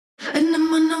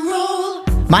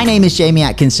My name is Jamie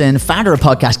Atkinson, founder of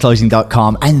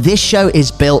podcastclosing.com, and this show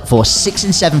is built for 6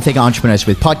 and 7 figure entrepreneurs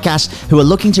with podcasts who are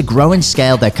looking to grow and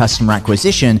scale their customer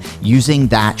acquisition using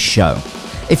that show.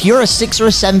 If you're a 6 or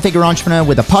a 7 figure entrepreneur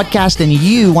with a podcast and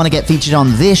you want to get featured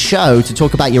on this show to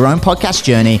talk about your own podcast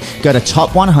journey, go to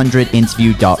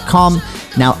top100interview.com.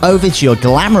 Now over to your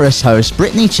glamorous host,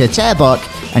 Brittany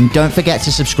Chatterbach, and don't forget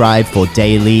to subscribe for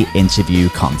daily interview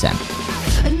content.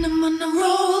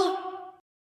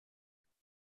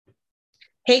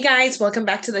 Hey guys, welcome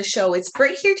back to the show. It's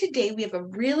Britt here today. We have a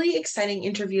really exciting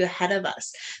interview ahead of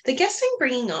us. The guest I'm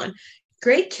bringing on,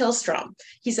 Kihlstrom.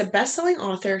 He's a best-selling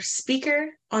author, speaker,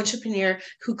 entrepreneur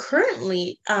who's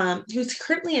currently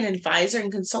an advisor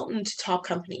and consultant to top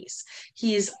companies.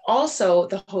 He is also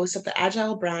the host of the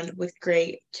Agile brand with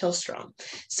Kihlstrom.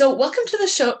 So welcome to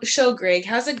the show, Greg.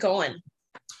 How's it going?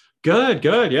 Good.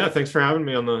 Yeah, thanks for having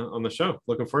me on the show.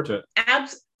 Looking forward to it.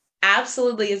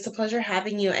 Absolutely. It's a pleasure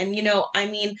having you. And,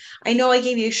 I know I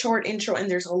gave you a short intro and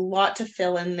there's a lot to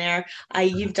fill in there.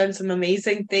 You've done some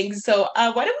amazing things. So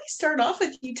why don't we start off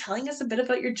with you telling us a bit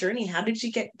about your journey? How did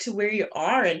you get to where you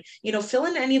are? And, fill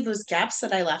in any of those gaps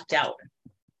that I left out.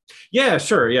 Yeah,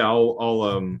 sure. Yeah,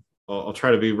 I'll try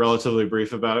to be relatively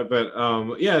brief about it. But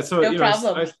so no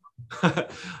problem.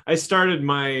 I started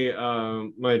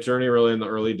my journey really in the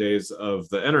early days of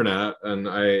the internet,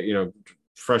 and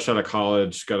fresh out of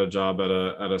college, got a job at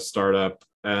a startup,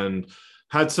 and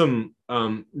had some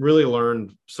really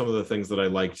learned some of the things that I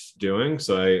liked doing.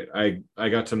 So I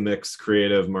got to mix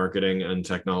creative marketing and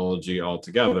technology all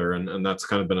together, and that's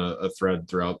kind of been a thread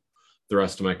throughout the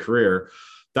rest of my career.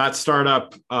 That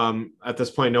startup, at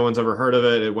this point, no one's ever heard of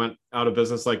it. It went out of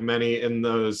business like many in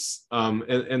those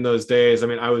in those days. I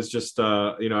mean, I was just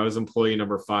I was employee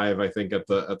number 5, I think, at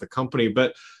the company,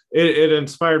 but it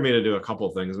inspired me to do a couple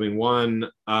of things. I mean, one,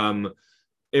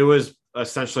 it was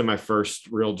essentially my first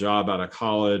real job out of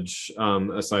college,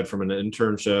 aside from an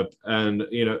internship, and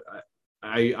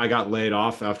I got laid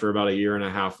off after about a year and a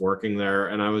half working there,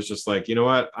 and I was just like, you know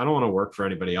what, I don't want to work for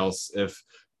anybody else if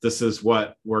this is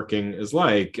what working is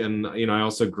like. And I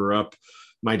also grew up,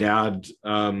 my dad,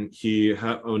 he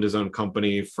owned his own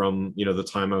company from the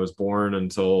time I was born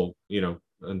until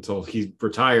he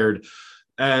retired.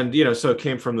 And so it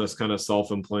came from this kind of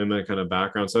self-employment kind of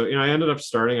background. So I ended up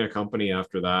starting a company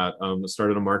after that.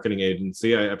 Started a marketing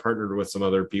agency. I partnered with some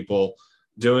other people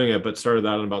doing it, but started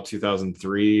that in about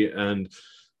 2003 and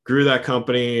grew that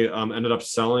company. Ended up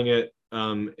selling it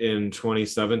in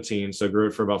 2017. So grew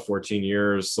it for about 14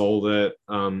 years, sold it.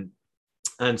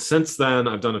 And since then,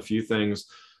 I've done a few things.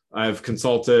 I've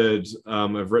consulted,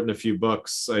 I've written a few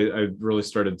books. I really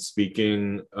started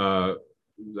speaking,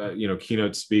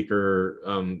 keynote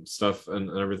speaker stuff and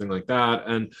everything like that.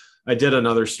 And I did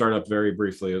another startup very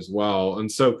briefly as well. And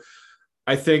so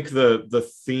I think the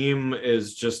theme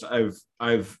is just I've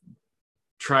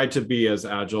tried to be as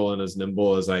agile and as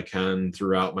nimble as I can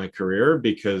throughout my career,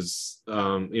 because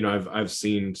I've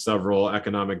seen several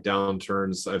economic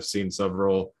downturns, I've seen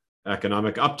several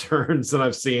economic upturns, and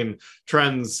I've seen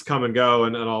trends come and go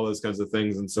and all those kinds of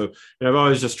things. And so I've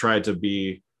always just tried to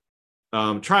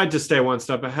stay one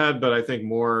step ahead, but I think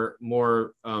more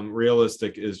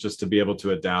realistic is just to be able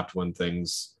to adapt when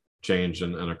things change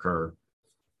and occur.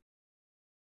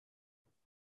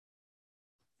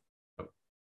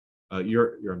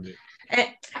 You're on mute.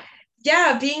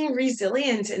 Yeah, being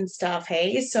resilient and stuff.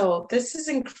 Hey, so this is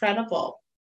incredible.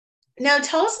 Now,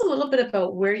 tell us a little bit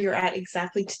about where you're at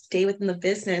exactly today within the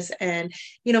business, and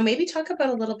maybe talk about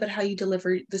a little bit how you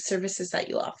deliver the services that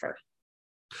you offer.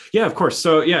 Yeah, of course.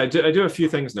 So I do a few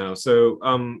things now. So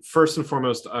first and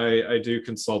foremost, I do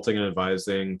consulting and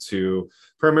advising to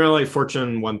primarily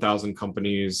Fortune 1000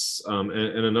 companies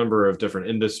in a number of different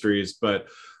industries, but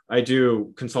I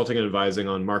do consulting and advising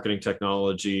on marketing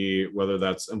technology, whether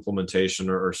that's implementation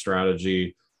or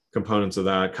strategy components of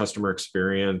that, customer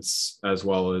experience, as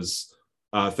well as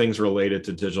things related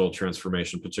to digital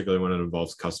transformation, particularly when it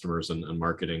involves customers and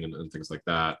marketing and things like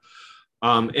that.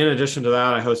 In addition to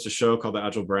that, I host a show called The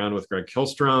Agile Brand with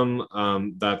Kihlstrom.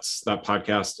 That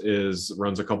podcast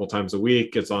runs a couple times a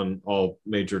week. It's on all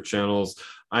major channels.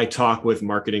 I talk with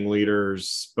marketing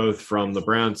leaders, both from the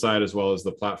brand side as well as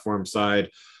the platform side,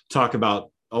 talk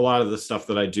about a lot of the stuff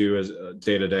that I do as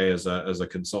day to day as a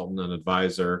consultant and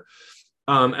advisor.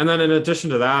 And then in addition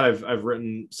to that, I've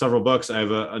written several books. I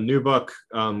have a new book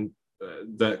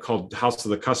that called House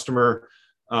of the Customer.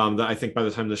 That I think by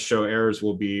the time this show airs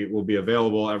will be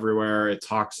available everywhere. It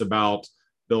talks about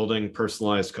building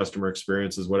personalized customer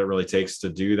experiences, what it really takes to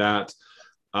do that.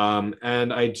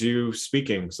 And I do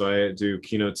speaking. So I do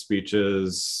keynote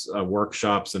speeches,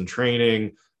 workshops and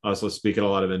training. I also speak at a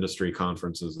lot of industry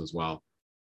conferences as well.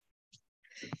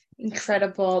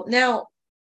 Incredible. Now,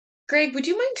 Greg, would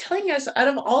you mind telling us, out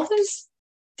of all these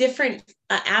different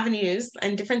avenues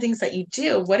and different things that you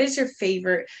do, what is your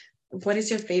favorite? What is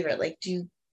your favorite? Like, do you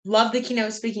love the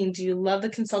keynote speaking? Do you love the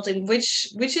consulting? Which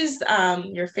is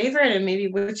your favorite, and maybe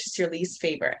which is your least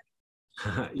favorite?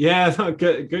 Yeah, no,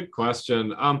 good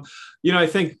question. I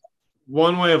think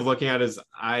one way of looking at it is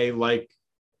I like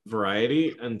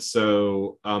variety, and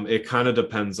so it kind of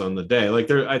depends on the day. Like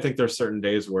I think there's certain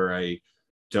days where I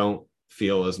don't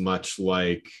feel as much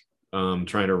like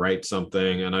trying to write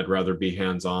something, and I'd rather be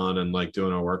hands-on and like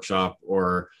doing a workshop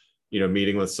or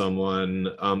meeting with someone.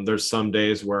 There's some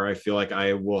days where I feel like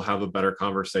I will have a better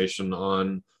conversation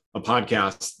on a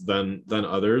podcast than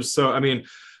others. So I mean,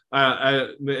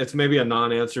 it's maybe a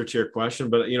non-answer to your question,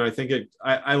 but I think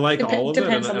I like all of it.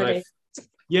 Depends on the day.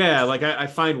 Yeah, like I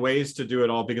find ways to do it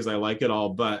all because I like it all.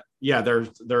 But yeah, there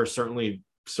are certainly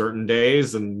certain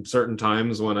days and certain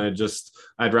times when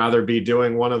I'd rather be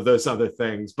doing one of those other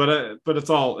things. But it's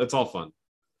all fun.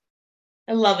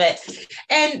 I love it.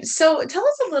 And so tell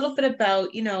us a little bit about,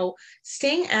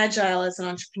 staying agile as an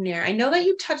entrepreneur. I know that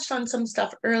you touched on some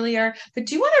stuff earlier, but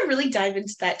do you want to really dive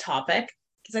into that topic?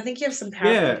 Because I think you have some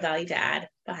powerful value to add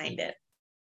behind it.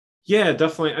 Yeah,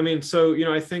 definitely. I mean, so,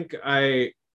 I think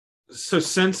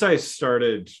since I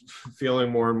started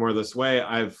feeling more and more this way,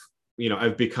 I've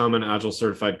become an Agile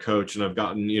certified coach, and I've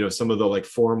gotten, some of the like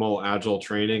formal Agile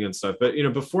training and stuff. But,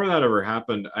 before that ever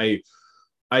happened,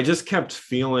 I just kept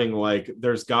feeling like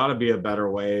there's got to be a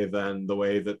better way than the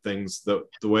way that the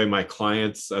way my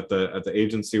clients at the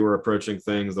agency were approaching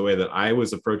things, the way that I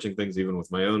was approaching things, even with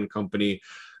my own company.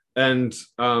 And,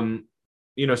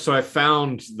 so I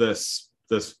found this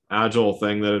Agile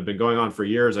thing that had been going on for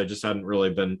years. I just hadn't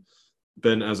really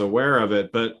been as aware of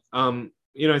it. But,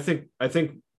 I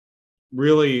think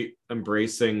really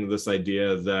embracing this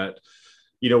idea that,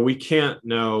 we can't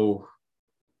know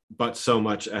but so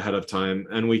much ahead of time,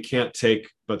 and we can't take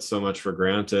but so much for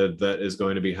granted that is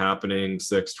going to be happening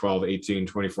 6, 12, 18,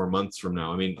 24 months from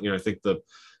now. I mean, I think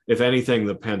if anything,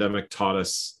 the pandemic taught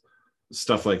us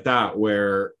stuff like that,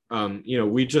 where,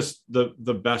 we just,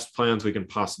 the best plans we can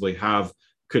possibly have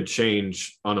could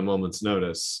change on a moment's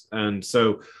notice. And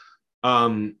so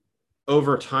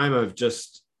over time,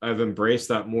 I've embraced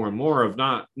that more and more, of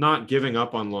not giving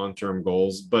up on long-term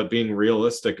goals, but being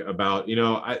realistic about,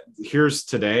 here's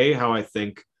today how I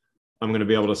think I'm going to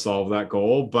be able to solve that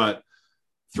goal. But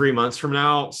 3 months from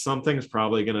now, something's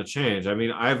probably going to change. I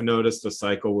mean, I've noticed a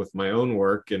cycle with my own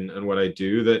work and what I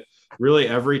do, that really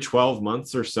every 12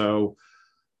 months or so,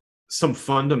 some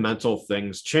fundamental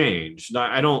things change.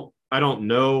 I don't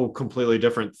know completely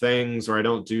different things, or I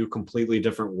don't do completely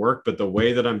different work, but the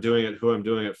way that I'm doing it, who I'm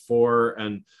doing it for,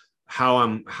 and how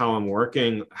I'm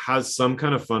working has some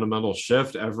kind of fundamental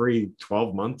shift every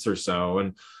 12 months or so.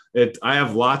 And I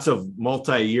have lots of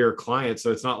multi-year clients,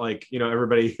 so it's not like,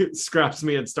 everybody scraps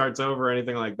me and starts over or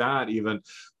anything like that even,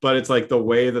 but it's like the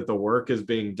way that the work is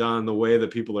being done, the way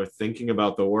that people are thinking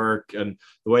about the work, and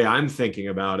the way I'm thinking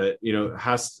about it,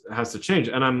 has to change.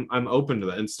 And I'm open to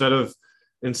that.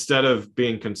 Instead of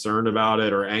being concerned about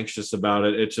it or anxious about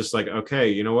it, it's just like, okay,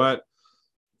 you know what?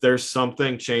 There's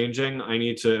something changing. I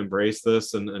need to embrace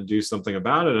this and do something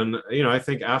about it. And, I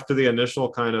think after the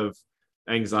initial kind of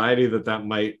anxiety that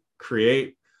might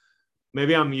create,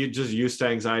 maybe I'm just used to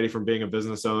anxiety from being a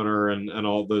business owner and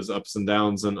all those ups and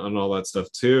downs and all that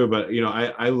stuff too. But,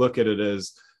 I look at it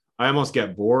as I almost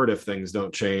get bored if things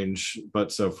don't change,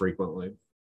 but so frequently.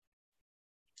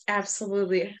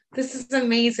 Absolutely. This is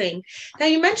amazing. Now,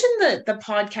 you mentioned the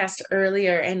podcast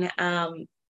earlier, and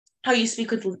how you speak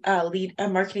with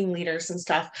marketing leaders and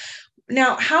stuff.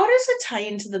 Now, how does it tie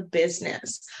into the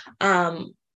business?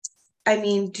 I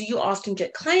mean, do you often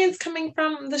get clients coming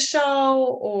from the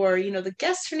show, or, the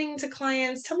guests turning into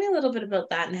clients? Tell me a little bit about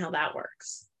that and how that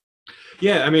works.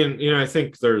 Yeah, I mean, I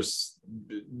think there's,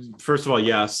 first of all,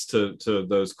 yes to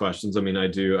those questions. I mean,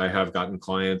 I have gotten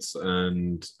clients,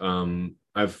 and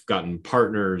I've gotten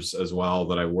partners as well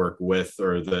that I work with,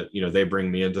 or that, they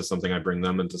bring me into something, I bring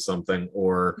them into something,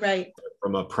 or right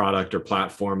from a product or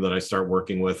platform that I start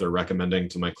working with or recommending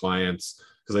to my clients,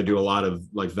 because I do a lot of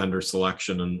like vendor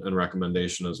selection and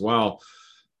recommendation as well.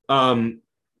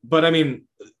 But I mean,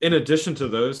 in addition to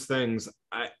those things,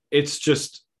 it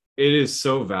is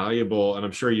so valuable, and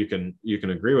I'm sure you can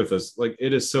agree with this. Like,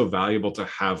 it is so valuable to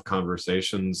have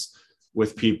conversations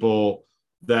with people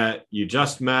that you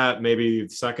just met, maybe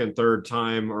second, third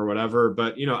time or whatever.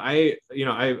 But, I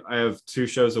have 2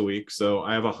 shows a week, so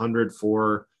I have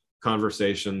 104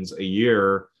 conversations a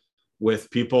year with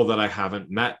people that I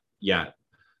haven't met yet.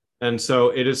 And so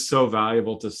it is so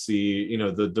valuable to see,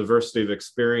 the diversity of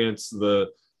experience, the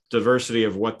diversity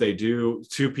of what they do.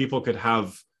 Two people could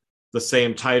have the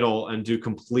same title and do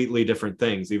completely different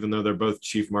things, even though they're both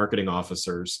chief marketing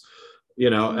officers,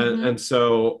 and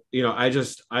so,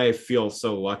 I feel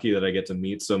so lucky that I get to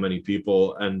meet so many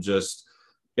people and just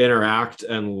interact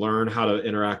and learn how to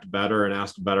interact better and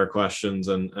ask better questions.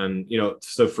 And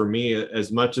so for me,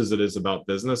 as much as it is about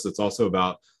business, it's also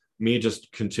about me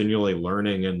just continually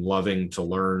learning and loving to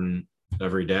learn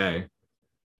every day.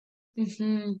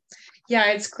 Mm-hmm.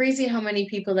 Yeah, it's crazy how many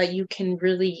people that you can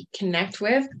really connect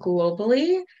with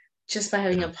globally just by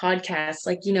having a podcast,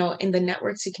 like, in the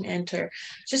networks you can enter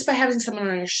just by having someone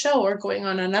on a show or going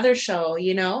on another show,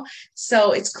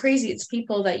 So it's crazy. It's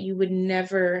people that you would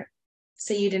never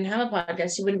say you didn't have a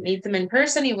podcast. You wouldn't meet them in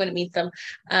person. You wouldn't meet them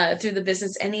through the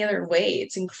business any other way.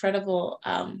 It's incredible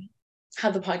how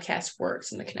the podcast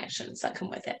works and the connections that come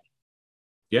with it.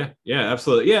 Yeah,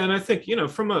 absolutely. Yeah. And I think,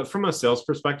 from a sales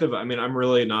perspective, I mean, I'm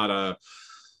really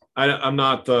I'm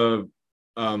not the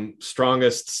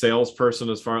strongest salesperson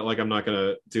as far like I'm not going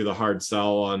to do the hard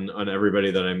sell on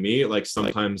everybody that I meet. Like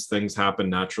sometimes things happen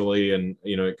naturally and,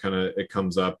 it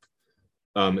comes up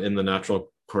in the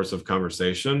natural course of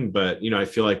conversation. But, I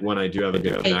feel like when I do have a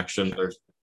good connection,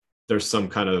 there's some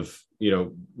kind of,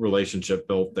 relationship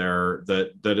built there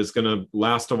that is going to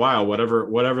last a while,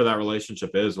 whatever that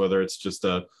relationship is, whether it's just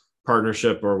a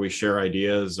partnership or we share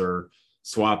ideas or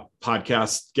swap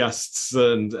podcast guests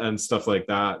and stuff like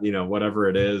that, whatever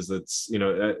it is, it's,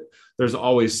 there's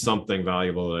always something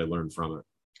valuable that I learned from it.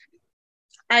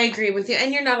 I agree with you.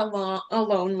 And you're not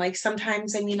alone. Like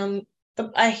sometimes, I mean,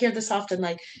 I hear this often,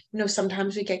 like,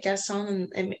 sometimes we get guests on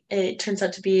and it turns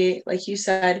out to be, like you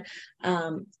said,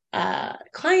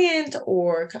 client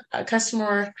or a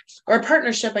customer or a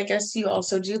partnership, I guess you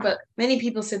also do, but many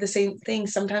people say the same thing.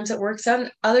 Sometimes it works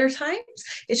out, other times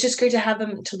it's just great to have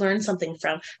them to learn something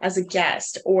from as a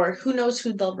guest, or who knows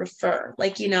who they'll refer,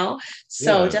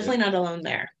 so definitely not alone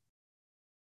there.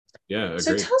 Yeah,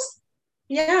 so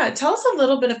tell us a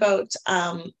little bit about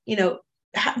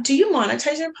do you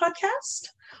monetize your podcast?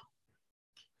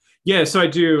 Yeah, so I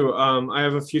do. I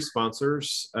have a few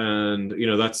sponsors, and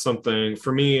that's something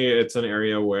for me. It's an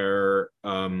area where,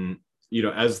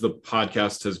 as the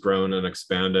podcast has grown and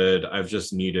expanded, I've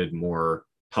just needed more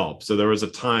help. So there was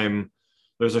a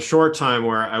short time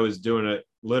where I was doing it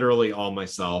literally all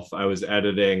myself. I was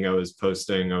editing, I was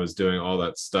posting, I was doing all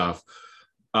that stuff.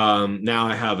 Now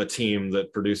I have a team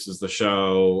that produces the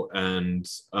show, and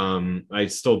I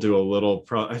still do a little.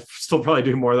 I still probably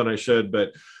do more than I should,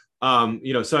 but.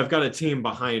 So I've got a team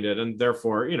behind it, and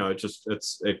therefore,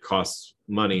 it costs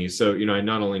money. So, I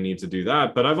not only need to do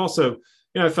that, but I've also,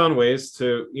 I found ways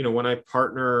to, when I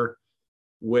partner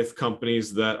with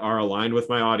companies that are aligned with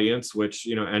my audience, which,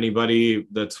 anybody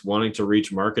that's wanting to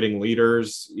reach marketing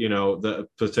leaders,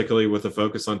 particularly with a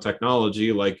focus on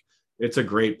technology, like it's a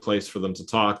great place for them to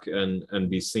talk and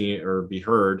be seen or be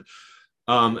heard.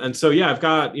 And so, I've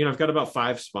got about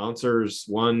 5 sponsors,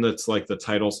 one that's like the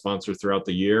title sponsor throughout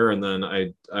the year. And then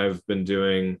I've been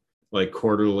doing like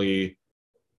quarterly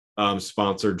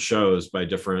sponsored shows by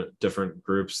different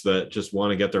groups that just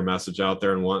want to get their message out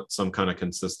there and want some kind of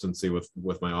consistency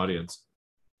with my audience.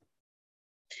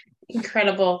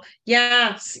 Incredible.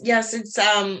 Yes. It's,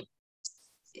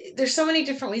 there's so many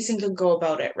different ways you can go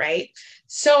about it, right?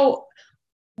 So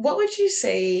what would you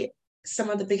say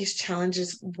some of the biggest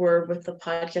challenges were with the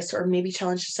podcast, or maybe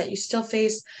challenges that you still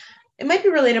face? It might be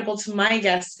relatable to my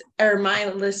guests or my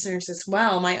listeners as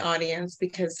well, my audience,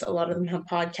 because a lot of them have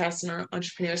podcasts and are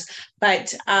entrepreneurs.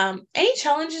 But any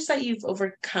challenges that you've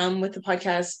overcome with the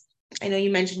podcast? I know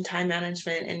you mentioned time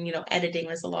management and, editing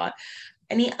was a lot.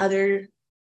 Any other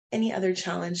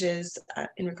challenges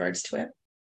in regards to it?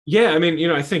 Yeah, I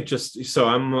mean, I think just so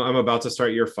I'm about to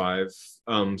start year 5.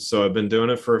 So I've been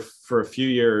doing it for a few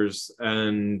years,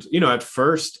 and at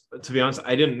first, to be honest,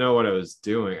 I didn't know what I was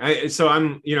doing.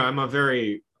 I'm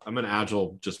an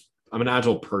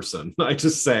agile person. I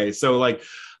just say so. Like,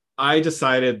 I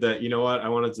decided that I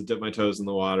wanted to dip my toes in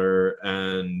the water,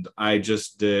 and I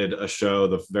just did a show.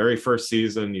 The very first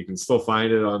season, you can still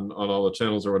find it on all the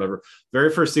channels or whatever. Very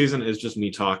first season is just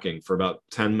me talking for about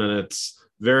 10 minutes.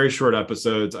 Very short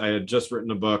episodes. I had just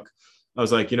written a book. I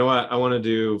was like, I want to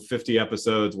do 50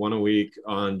 episodes, one a week,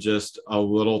 on just a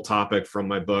little topic from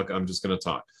my book. I'm just going to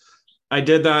talk. I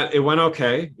did that. It went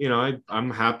okay.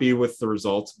 I'm happy with the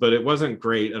results, but it wasn't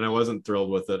great, and I wasn't thrilled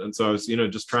with it. And so I was,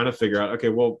 just trying to figure out, okay,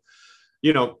 well,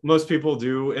 most people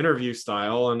do interview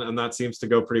style, and that seems to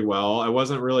go pretty well. I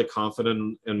wasn't really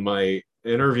confident in my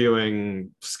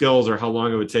interviewing skills or how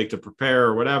long it would take to prepare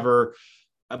or whatever.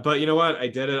 but you know what? I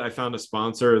did it. I found a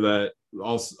sponsor that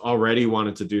also already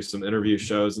wanted to do some interview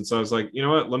shows. And so I was like, you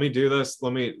know what? Let me do this.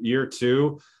 Year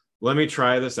 2, let me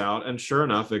try this out. And sure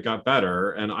enough, it got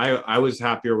better. And I was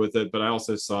happier with it, but I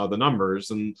also saw the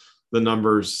numbers, and the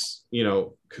numbers,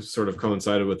 sort of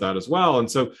coincided with that as well. And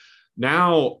so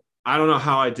now I don't know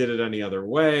how I did it any other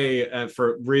way, and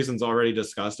for reasons already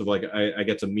discussed of like, I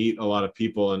get to meet a lot of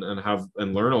people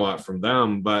and learn a lot from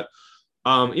them. But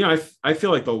I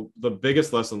feel like the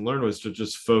biggest lesson learned was to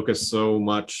just focus so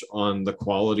much on the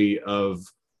quality of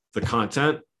the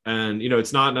content. And,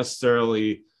 it's not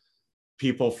necessarily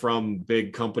people from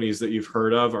big companies that you've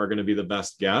heard of are going to be the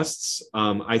best guests.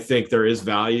 I think there is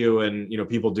value, and,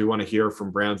 people do want to hear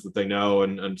from brands that they know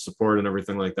and support and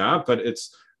everything like that. But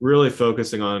it's really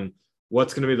focusing on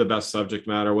what's going to be the best subject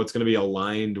matter, what's going to be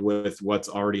aligned with what's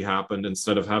already happened,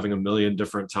 instead of having a million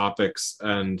different topics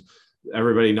and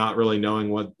everybody not really knowing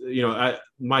what,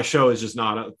 my show is just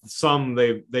not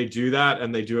they do that,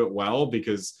 and they do it well,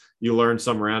 because you learn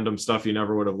some random stuff you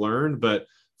never would have learned. But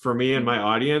for me and my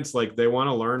audience, like, they want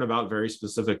to learn about very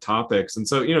specific topics. And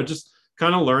so, just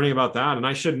kind of learning about that. And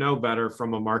I should know better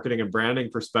from a marketing and branding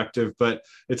perspective, but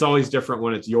it's always different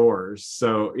when it's yours.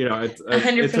 So, it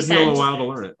took me a little while to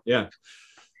learn it. Yeah.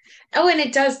 Oh, and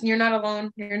it does. You're not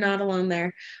alone. You're not alone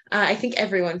there. I think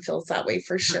everyone feels that way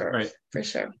for sure. Right. For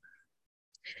sure.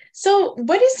 So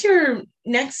what is your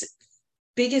next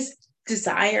biggest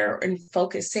desire and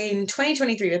focus, say in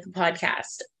 2023 with the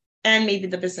podcast and maybe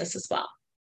the business as well?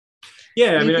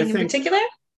 Yeah, Anything I think in particular?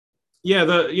 Yeah,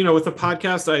 with the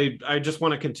podcast, I just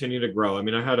want to continue to grow. I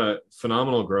mean, I had a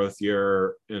phenomenal growth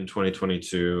year in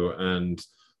 2022, and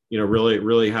really,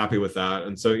 really happy with that.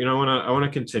 And so, I want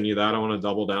to continue that. I want to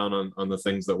double down on the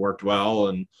things that worked well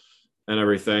and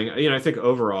everything. I think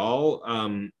overall,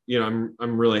 I'm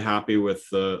really happy with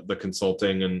the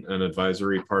consulting and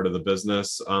advisory part of the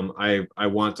business. I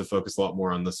want to focus a lot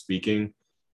more on the speaking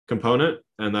component,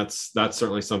 and that's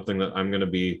certainly something that I'm going to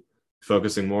be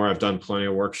focusing more. I've done plenty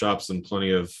of workshops and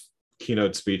plenty of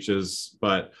keynote speeches,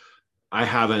 but I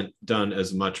haven't done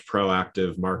as much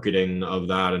proactive marketing of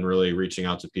that and really reaching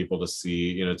out to people to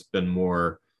see, it's been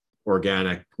more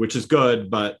organic, which is good,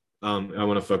 but I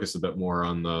want to focus a bit more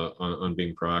on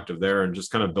being proactive there, and just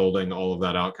kind of building all of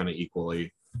that out kind of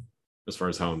equally as far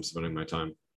as how I'm spending my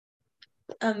time.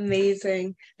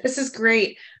 Amazing. This is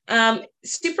great.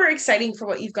 Super exciting for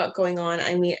what you've got going on.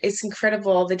 I mean, it's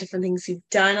incredible, the different things you've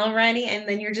done already, and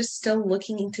then you're just still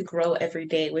looking to grow every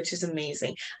day, which is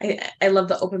amazing. I love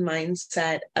the open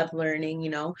mindset of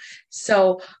learning,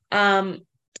 So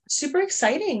super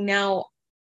exciting. Now,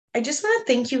 I just want to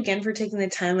thank you again for taking the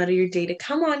time out of your day to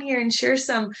come on here and share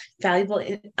some valuable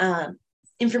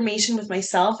information with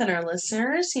myself and our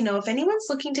listeners. If anyone's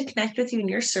looking to connect with you and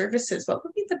your services, what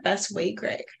would be the best way,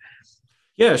 Greg?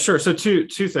 Yeah, sure. So two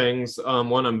things.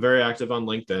 One, I'm very active on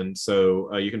LinkedIn.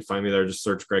 So you can find me there. Just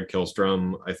search Greg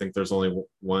Kihlstrom. I think there's only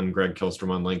one Greg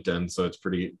Kihlstrom on LinkedIn. So it's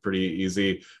pretty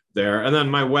easy there. And then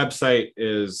my website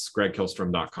is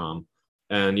gregkihlstrom.com.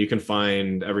 And you can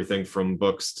find everything from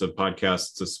books to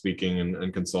podcasts to speaking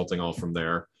and consulting, all from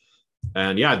there.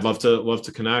 And yeah, I'd love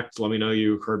to connect. Let me know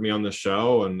you heard me on the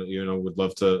show, and would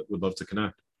love to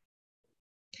connect.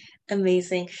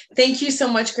 Amazing. Thank you so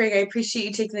much, Greg. I appreciate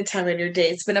you taking the time out of your day.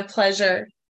 It's been a pleasure.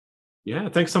 Yeah,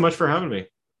 thanks so much for having me.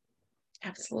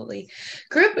 Absolutely.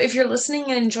 Group, if you're listening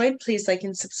and enjoyed, please like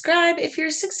and subscribe. If you're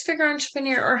a six-figure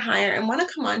entrepreneur or higher and want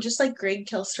to come on, just like Greg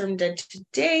Kihlstrom did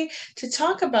today, to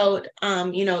talk about,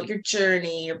 your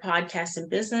journey, your podcast and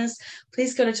business,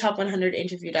 please go to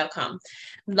top100interview.com.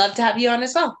 I'd love to have you on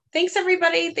as well. Thanks,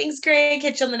 everybody. Thanks, Greg.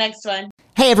 Catch you on the next one.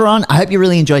 Hey everyone, I hope you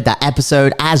really enjoyed that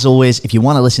episode. As always, if you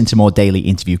want to listen to more daily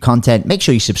interview content, make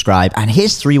sure you subscribe. And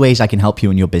here's 3 ways I can help you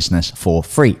in your business for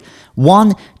free.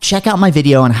 1, check out my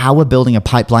video on how we're building a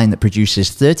pipeline that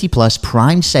produces 30 plus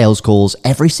prime sales calls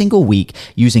every single week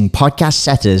using podcast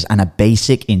setters and a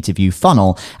basic interview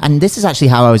funnel. And this is actually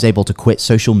how I was able to quit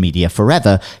social media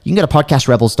forever. You can go to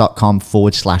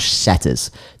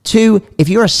podcastrebels.com/setters. 2, if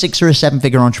you're a 6 or a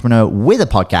 7-figure entrepreneur with a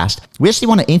podcast, we actually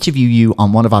want to interview you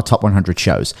on one of our top 100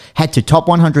 shows. Head to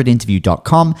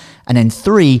top100interview.com. And then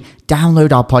 3,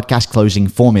 download our podcast closing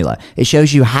formula. It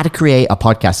shows you how to create a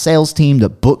podcast sales team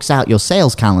that books out your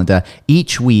sales calendar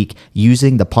each week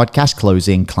using the podcast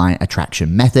closing client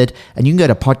attraction method. And you can go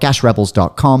to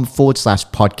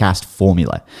podcastrebels.com/podcast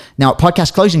formula. Now at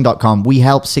podcastclosing.com, we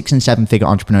help 6 and 7-figure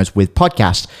entrepreneurs with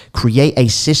podcasts create a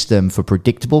system for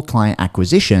predictable client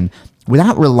acquisition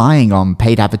without relying on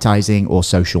paid advertising or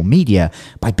social media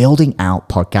by building out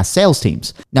podcast sales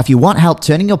teams. Now, if you want help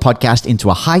turning your podcast into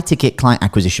a high-ticket client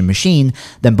acquisition machine,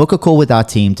 then book a call with our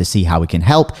team to see how we can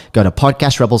help. Go to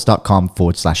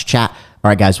podcastrebels.com/chat. All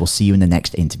right, guys, we'll see you in the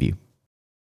next interview.